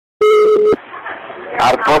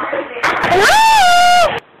Harpos? Hello!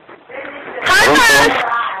 Harpos!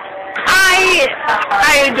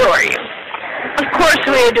 I adore you. Of course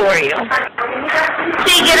we adore you. So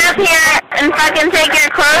you get up here and fucking take your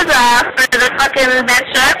clothes off for the fucking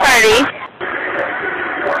bachelorette party.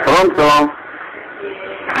 Pronto?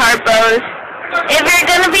 Harpos. If you're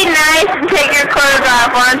gonna be nice and take your clothes off,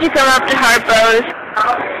 why don't you come up to Harpos?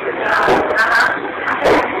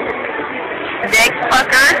 Dick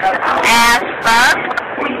fucker, ass fuck.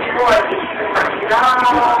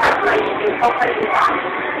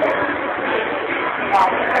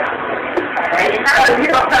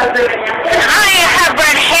 I have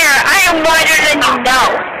red hair. I am whiter than you know.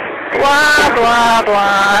 Blah, blah,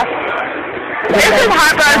 blah. This is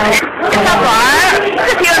Harpos. It's a lot.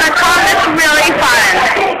 If you want to call this really fun.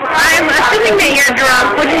 I'm assuming that you're drunk,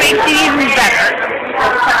 which makes it even better.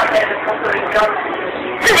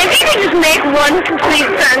 If you could just make one complete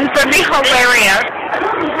sentence, that'd be hilarious.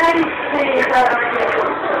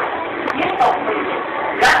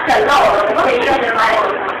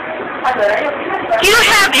 You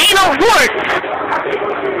have anal warts.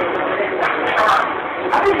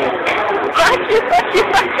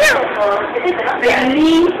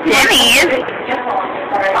 Denny's?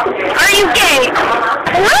 Are you gay?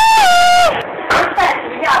 Hello?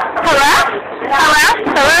 Hello?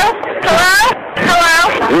 Hello? Hello? Hello? Hello?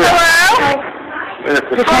 Hello?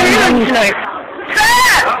 How are you doing tonight?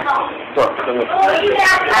 Stop!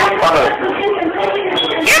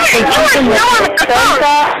 You are still on the phone.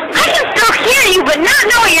 I can still hear you, but not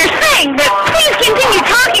know what you're saying. But please continue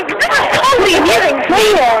talking, because this is totally amusing to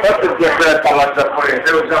me.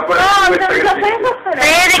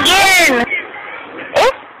 Say it again.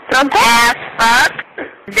 Ass fuck.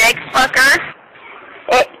 Dick fucker.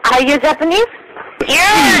 Are you Japanese? You're a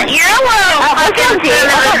little fucking son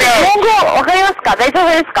of a bitch. 日本語わかりますか？大丈夫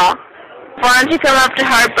ですか？ Why don't you come up to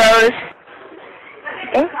Harpos?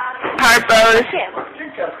 Harpos.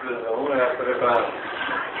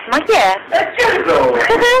 Ma chi è?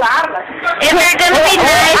 If you're gonna be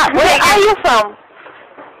nice, Where are you from?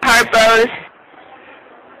 Harpos.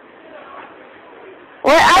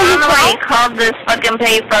 Where are I you don't know why you from? called this fucking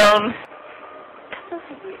payphone.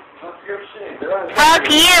 Fuck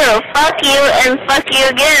you, and fuck you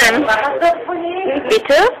again. Me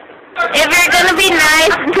too? If you're gonna be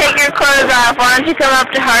nice and take your clothes off, why don't you come up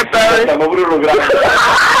to Harpos?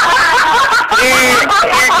 You're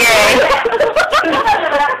gay.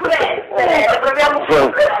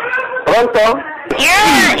 Pronto? You're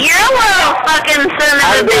a little fucking son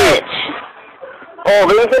of a bitch. Oh,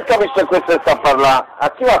 vedi che capisce questo sta a parlare?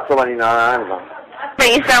 A chi va sto manina? But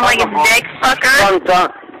you sound like a dick fucker.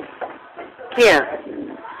 Pronto? Chi è?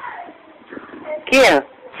 Chi è?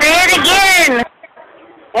 Say it again.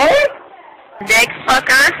 Dick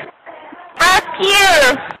fucker. Fuck you.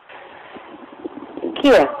 Chi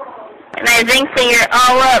è? And I think that you're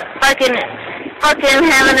all up fucking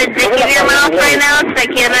having a dick in your mouth right now, because I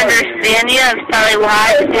can't understand you. That's probably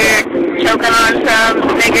why, because you're choking on some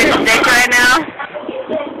nigger's dick right now.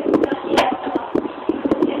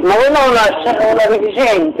 Ma voi non una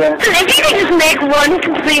deficiente? If you could just make one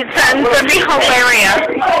complete sentence, that'd be hilarious.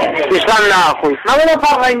 Ti sta nacqui. Ma voi non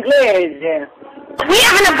parla inglese? We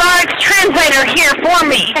have an Avonics translator here for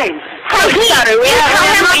me. So you tell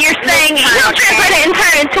him what you're saying, he'll translate it and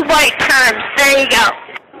turn it into white terms. There you go.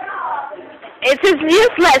 It is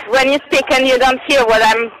useless when you speak and you don't hear what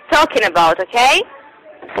I'm talking about, okay?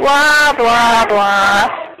 Blah, blah, blah.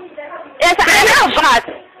 Yes, I know, but...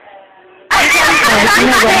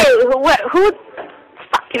 Hey, who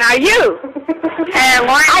fucking are you?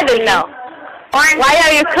 Lauren, I don't know. Lauren, Why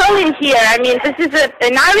are you calling here? I mean, this is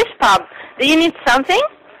an Irish pub. Do you need something?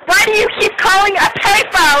 why do you keep calling a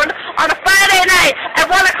payphone on a Friday night at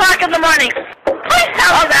 1 o'clock in the morning? Please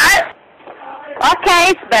tell me that.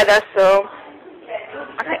 Okay, it's better so.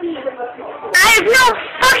 I have no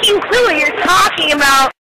fucking clue what you're talking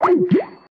about.